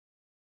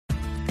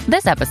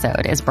This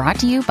episode is brought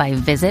to you by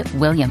Visit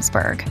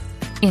Williamsburg.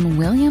 In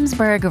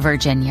Williamsburg,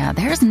 Virginia,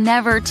 there's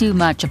never too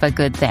much of a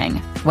good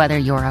thing. Whether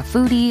you're a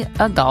foodie,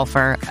 a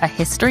golfer, a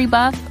history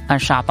buff, a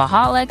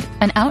shopaholic,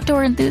 an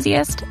outdoor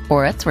enthusiast,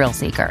 or a thrill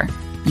seeker,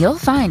 you'll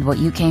find what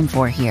you came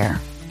for here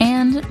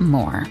and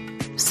more.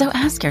 So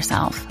ask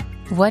yourself,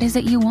 what is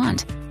it you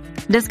want?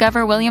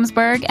 Discover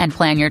Williamsburg and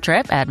plan your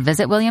trip at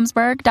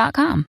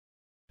visitwilliamsburg.com.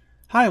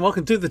 Hi, and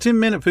welcome to the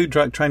 10-Minute Food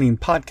Truck Training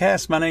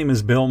Podcast. My name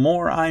is Bill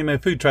Moore. I am a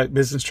food truck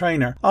business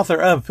trainer, author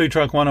of Food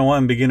Truck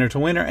 101, Beginner to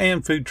Winner,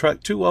 and Food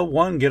Truck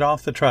 201, Get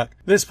Off the Truck.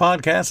 This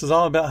podcast is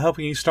all about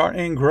helping you start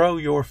and grow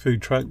your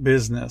food truck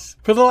business.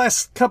 For the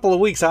last couple of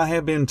weeks, I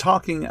have been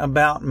talking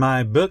about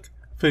my book,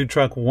 Food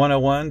Truck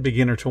 101,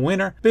 Beginner to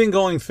Winner. Been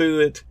going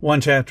through it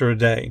one chapter a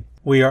day.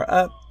 We are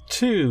up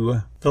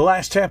to the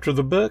last chapter of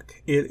the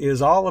book. It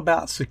is all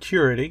about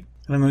security.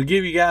 And I'm going to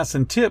give you guys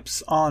some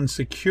tips on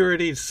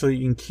security so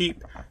you can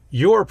keep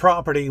your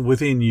property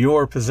within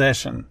your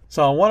possession.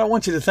 So what I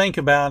want you to think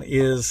about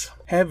is,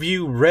 have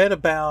you read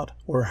about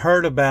or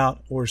heard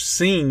about or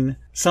seen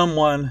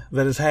someone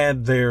that has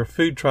had their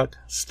food truck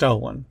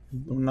stolen?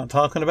 I'm not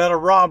talking about a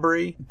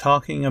robbery. I'm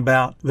talking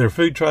about their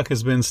food truck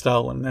has been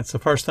stolen. That's the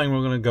first thing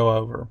we're going to go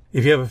over.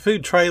 If you have a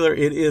food trailer,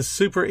 it is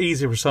super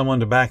easy for someone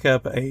to back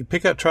up a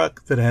pickup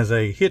truck that has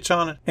a hitch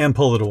on it and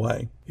pull it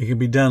away. It can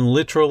be done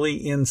literally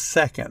in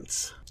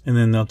seconds. And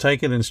then they'll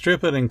take it and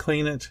strip it and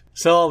clean it,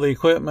 sell all the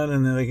equipment,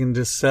 and then they can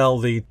just sell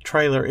the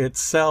trailer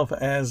itself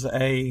as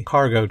a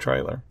cargo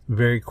trailer.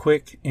 Very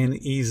quick and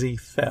easy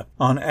theft.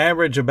 On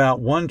average,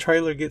 about one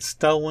trailer gets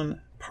stolen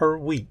per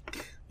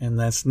week. And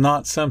that's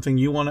not something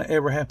you want to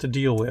ever have to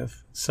deal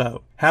with.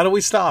 So, how do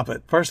we stop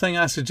it? First thing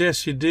I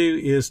suggest you do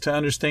is to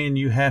understand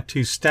you have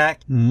to stack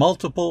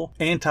multiple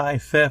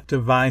anti-theft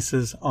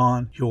devices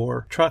on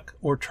your truck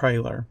or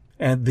trailer.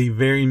 At the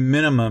very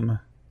minimum,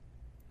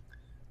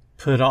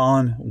 put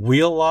on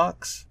wheel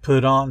locks,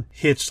 put on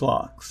hitch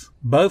locks.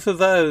 Both of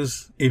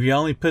those, if you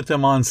only put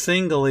them on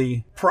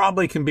singly,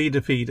 probably can be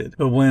defeated.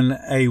 But when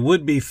a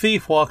would-be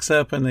thief walks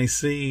up and they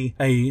see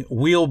a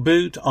wheel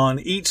boot on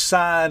each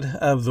side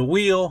of the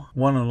wheel,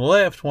 one on the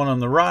left, one on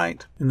the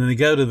right, and then they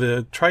go to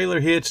the trailer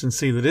hitch and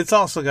see that it's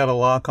also got a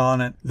lock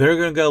on it, they're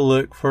going to go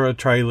look for a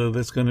trailer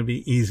that's going to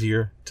be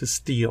easier to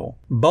steal.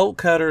 Bolt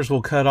cutters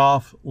will cut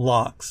off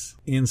locks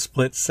in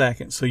split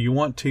seconds. So you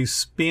want to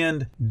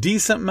spend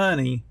decent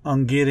money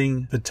on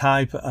getting the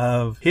type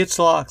of hitch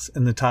locks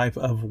and the type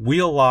of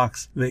wheel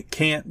locks that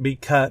can't be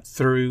cut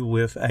through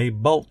with a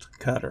bolt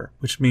cutter,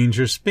 which means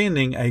you're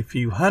spending a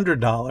few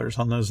 $100s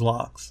on those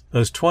locks.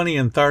 Those $20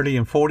 and $30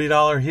 and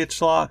 $40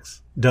 hitch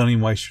locks, don't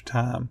even waste your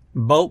time.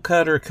 Bolt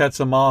cutter cuts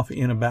them off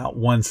in about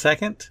 1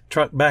 second.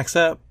 Truck backs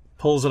up,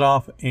 pulls it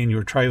off, and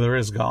your trailer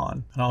is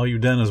gone. And all you've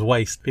done is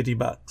waste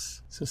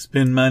 $50. So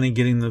spend money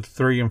getting the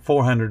 $300 and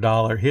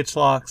 $400 hitch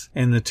locks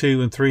and the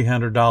 $200 and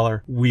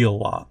 $300 wheel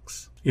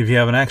locks. If you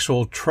have an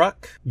actual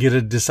truck, get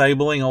a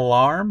disabling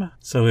alarm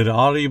so it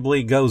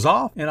audibly goes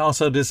off and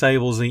also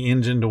disables the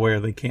engine to where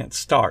they can't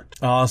start.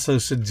 I also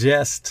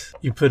suggest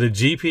you put a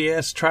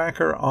GPS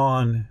tracker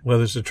on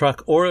whether it's a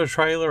truck or a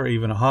trailer or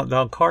even a hot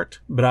dog cart.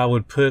 But I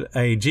would put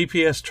a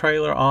GPS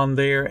trailer on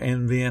there,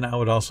 and then I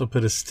would also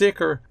put a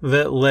sticker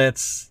that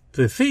lets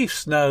the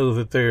thieves know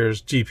that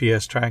there's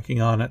GPS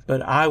tracking on it,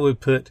 but I would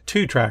put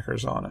 2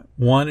 trackers on it.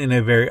 One in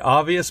a very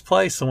obvious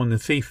place, so when the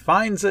thief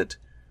finds it,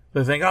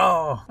 they think,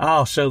 oh,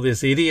 I'll show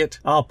this idiot.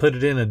 I'll put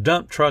it in a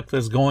dump truck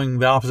that's going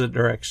the opposite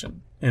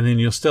direction. And then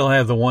you'll still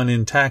have the one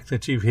intact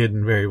that you've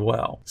hidden very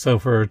well. So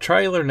for a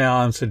trailer now,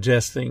 I'm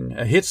suggesting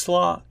a hitch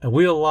lock, a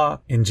wheel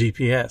lock, and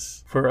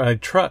GPS. For a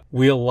truck,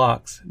 wheel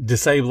locks,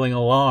 disabling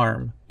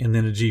alarm, and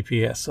then a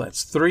GPS. So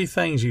that's 3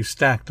 things you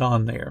stacked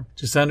on there.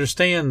 Just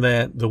understand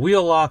that the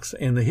wheel locks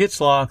and the hitch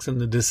locks and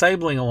the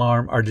disabling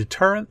alarm are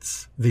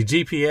deterrents. The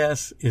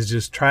GPS is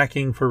just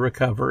tracking for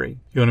recovery.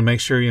 You want to make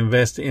sure you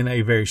invest in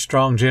a very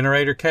strong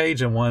generator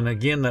cage, and one,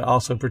 again, that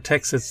also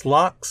protects its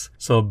locks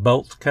so a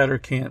bolt cutter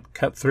can't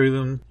cut through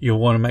them. You'll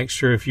want to make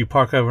sure if you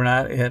park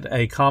overnight at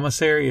a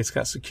commissary, it's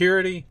got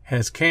security,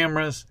 has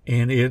cameras,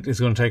 and it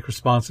is going to take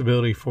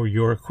responsibility for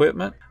your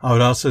equipment. I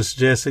would also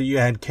suggest that you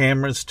add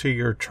cameras to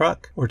your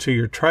truck or to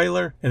your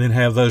trailer and then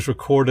have those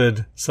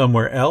recorded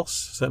somewhere else.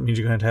 So that means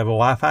you're going to have a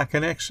Wi-Fi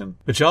connection.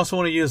 But you also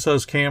want to use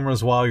those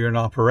cameras while you're in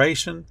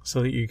operation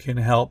so that you can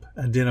help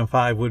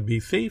identify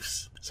would-be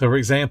thieves. So, for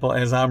example,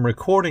 as I'm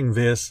recording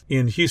this,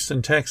 in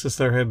Houston, Texas,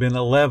 there have been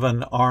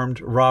 11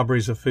 armed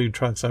robberies of food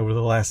trucks over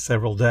the last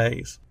several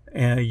days.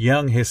 And a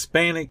young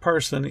Hispanic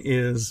person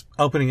is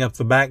opening up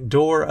the back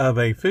door of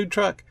a food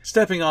truck,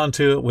 stepping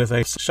onto it with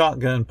a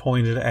shotgun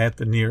pointed at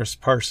the nearest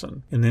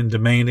person, and then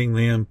demanding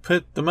them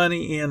put the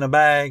money in a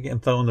bag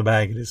and throwing the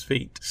bag at his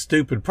feet.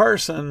 Stupid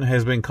person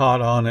has been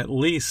caught on at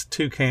least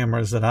 2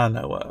 cameras that I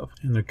know of,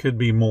 and there could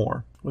be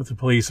more. But the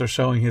police are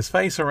showing his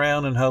face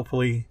around, and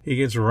hopefully he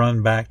gets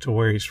run back to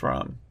where he's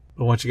from.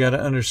 But what you got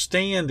to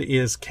understand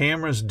is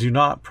cameras do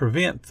not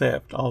prevent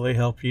theft. All they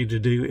help you to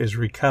do is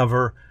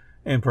recover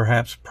and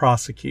perhaps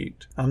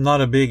prosecute. I'm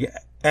not a big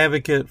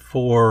advocate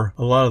for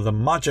a lot of the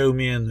macho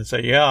men that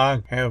say, yeah,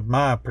 I have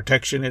my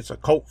protection. It's a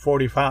Colt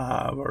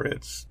 45 or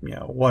it's,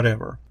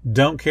 whatever.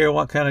 Don't care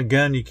what kind of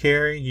gun you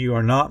carry. You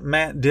are not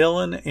Matt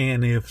Dillon.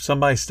 And if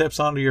somebody steps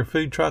onto your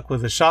food truck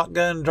with a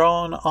shotgun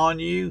drawn on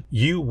you,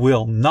 you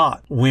will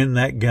not win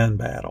that gun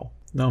battle.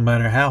 No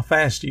matter how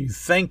fast you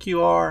think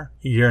you are,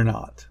 you're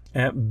not.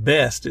 At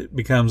best, it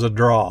becomes a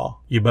draw.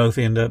 You both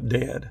end up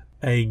dead.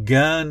 A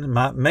gun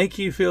might make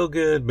you feel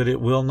good, but it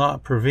will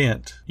not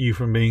prevent you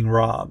from being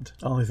robbed.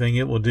 The only thing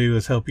it will do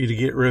is help you to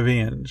get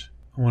revenge.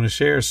 I want to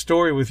share a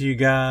story with you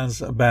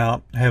guys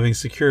about having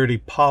security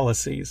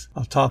policies.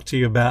 I'll talk to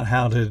you about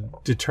how to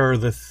deter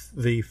the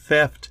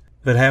theft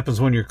that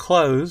happens when you're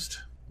closed,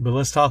 but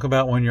let's talk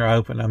about when you're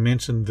open. I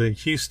mentioned the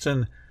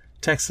Houston,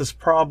 Texas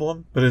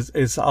problem, but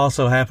it's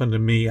also happened to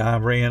me. I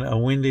ran a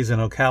Wendy's in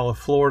Ocala,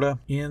 Florida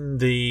in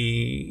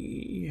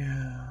the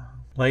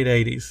late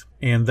 80s.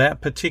 And that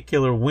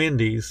particular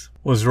Wendy's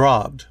was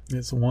robbed.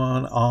 It's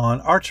one on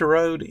Archer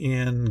Road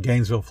in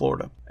Gainesville,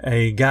 Florida.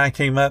 A guy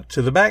came up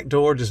to the back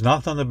door, just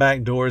knocked on the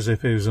back door as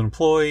if he was an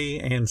employee,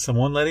 and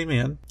someone let him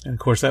in. And of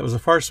course, that was the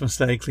first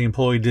mistake. The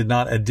employee did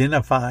not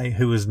identify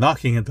who was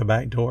knocking at the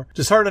back door.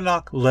 Just heard a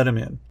knock, let him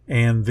in.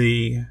 And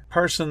the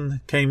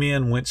person came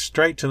in, went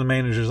straight to the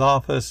manager's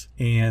office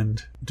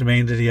and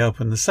demanded he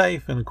open the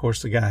safe. And of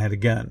course, the guy had a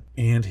gun.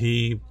 And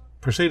he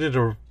proceeded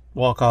to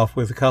walk off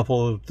with a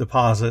couple of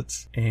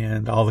deposits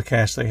and all the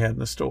cash they had in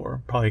the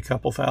store, probably a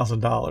couple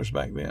 $1,000s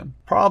back then.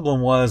 Problem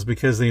was,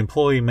 because the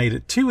employee made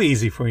it too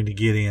easy for him to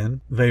get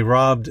in, they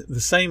robbed the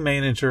same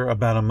manager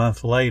about a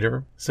month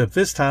later, except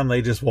this time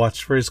they just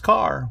watched for his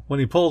car.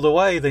 When he pulled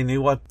away, they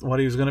knew what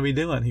he was going to be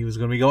doing. He was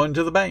going to be going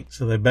to the bank.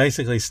 So they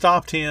basically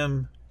stopped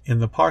him in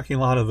the parking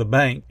lot of the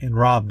bank and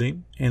robbed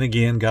him. And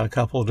again, got a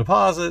couple of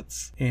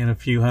deposits and a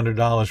few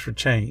 $100s for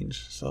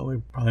change. So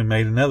we probably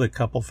made another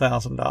couple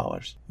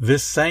 $1,000.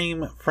 This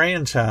same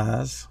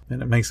franchise,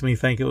 and it makes me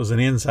think it was an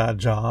inside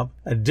job,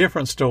 a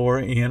different store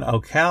in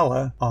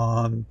Ocala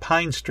on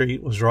Pine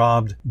Street was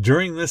robbed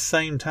during this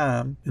same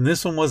time. And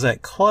this one was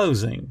at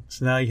closing.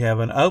 So now you have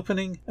an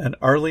opening, an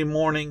early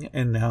morning,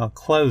 and now a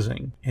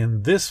closing.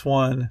 And this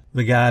one,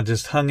 the guy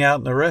just hung out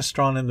in the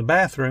restaurant in the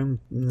bathroom.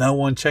 No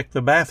one checked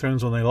the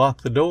bathrooms when they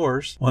locked the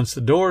doors. Once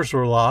the doors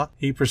were locked,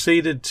 he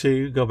proceeded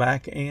to go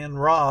back and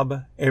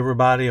rob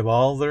everybody of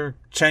all their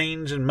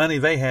change and money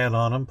they had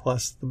on them,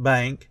 plus the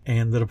bank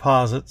and the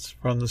deposits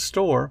from the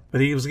store. But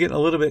he was getting a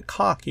little bit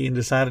cocky and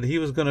decided he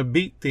was going to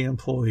beat the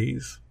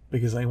employees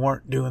because they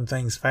weren't doing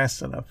things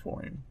fast enough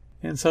for him.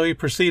 And so he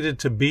proceeded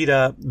to beat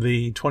up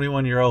the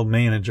 21-year-old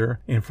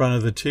manager in front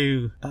of the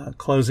two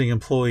closing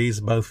employees,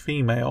 both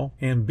female,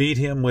 and beat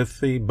him with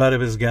the butt of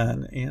his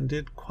gun and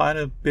did quite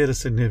a bit of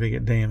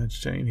significant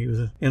damage to him. He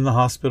was in the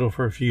hospital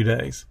for a few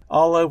days,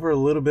 all over a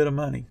little bit of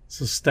money.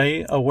 So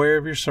stay aware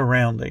of your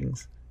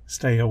surroundings.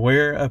 Stay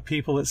aware of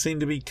people that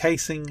seem to be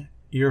casing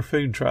your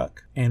food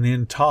truck, and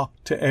then talk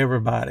to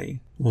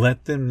everybody.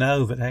 Let them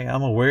know that, hey,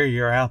 I'm aware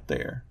you're out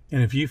there.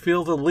 And if you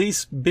feel the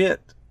least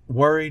bit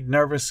worried,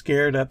 nervous,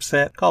 scared,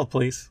 upset, call the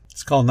police.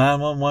 Just call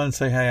 911,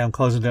 say, hey, I'm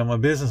closing down my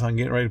business. I'm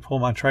getting ready to pull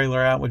my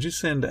trailer out. Would you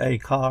send a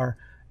car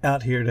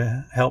out here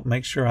to help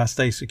make sure I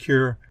stay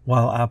secure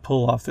while I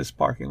pull off this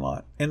parking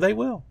lot? And they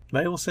will.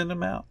 They will send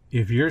them out.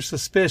 If you're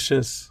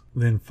suspicious,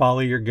 then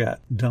follow your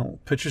gut.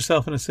 Don't put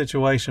yourself in a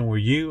situation where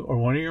you or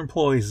one of your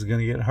employees is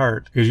going to get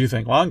hurt because you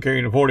think, well, I'm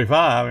carrying a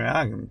 45 and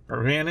I can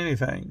prevent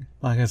anything.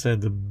 Like I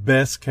said, the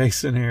best case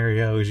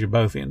scenario is you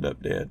both end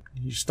up dead.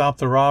 You stop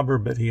the robber,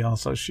 but he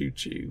also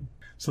shoots you.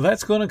 So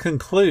that's going to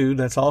conclude.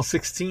 That's all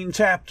 16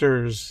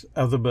 chapters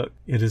of the book.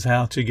 It is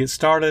how to get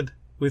started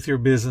with your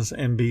business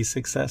and be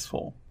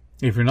successful.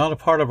 If you're not a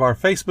part of our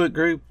Facebook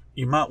group,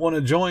 you might want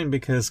to join,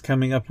 because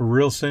coming up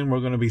real soon, we're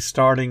going to be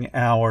starting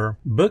our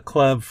book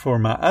club for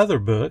my other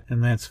book,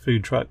 and that's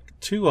Food Truck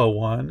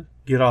 201,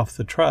 Get Off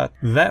the Truck.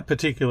 That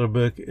particular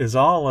book is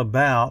all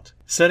about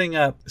setting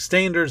up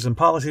standards and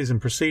policies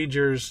and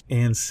procedures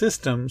and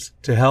systems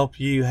to help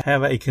you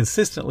have a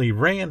consistently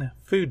ran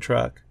food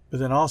truck,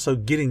 but then also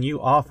getting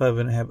you off of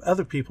it and have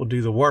other people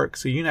do the work,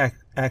 so you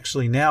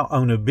actually now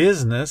own a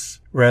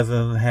business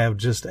rather than have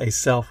just a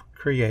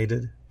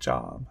self-created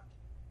job.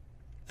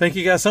 Thank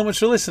you guys so much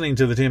for listening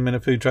to the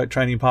 10-Minute Food Truck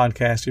Training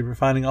Podcast. If you're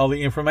finding all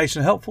the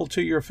information helpful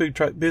to your food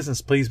truck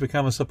business, please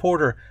become a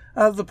supporter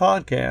of the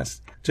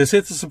podcast. Just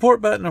hit the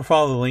support button or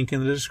follow the link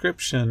in the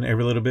description.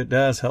 Every little bit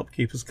does help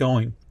keep us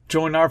going.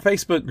 Join our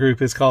Facebook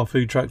group. It's called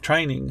Food Truck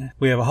Training.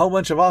 We have a whole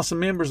bunch of awesome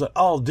members at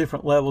all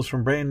different levels,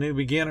 from brand new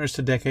beginners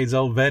to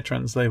decades-old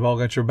veterans. They've all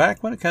got your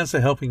back when it comes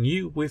to helping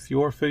you with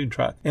your food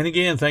truck. And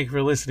again, thank you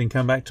for listening.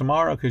 Come back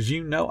tomorrow, because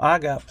you know I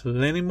got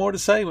plenty more to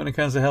say when it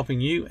comes to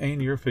helping you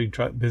and your food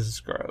truck business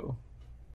grow.